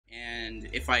and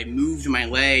if I moved my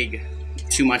leg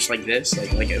too much like this,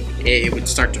 it would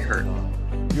start to hurt.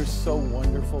 You're so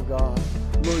wonderful, God.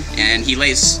 Lord, and he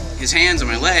lays his hands on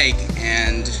my leg,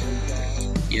 and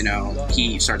you know,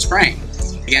 he starts praying.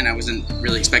 Again, I wasn't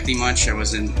really expecting much. I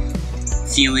wasn't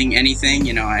feeling anything.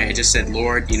 You know, I just said,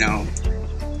 Lord, you know,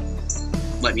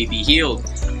 let me be healed.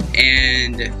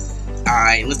 And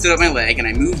I lifted up my leg and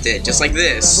I moved it just like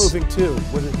this. moving too.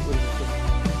 What is it?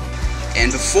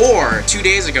 And before, 2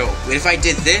 days ago, if I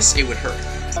did this, it would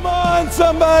hurt. Come on,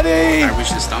 somebody! I was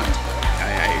just stunned.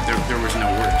 There was no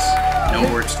words.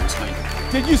 No words to explain.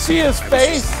 Did you see his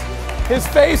face? His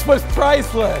face was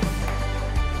priceless.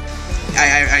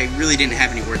 I really didn't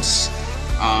have any words.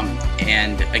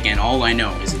 And again, all I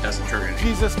know is it doesn't hurt anymore.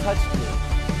 Jesus touched you.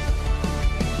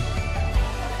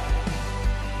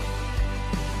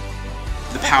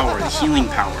 The power, the healing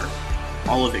power,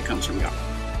 all of it comes from God.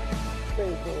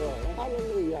 Praise the Lord.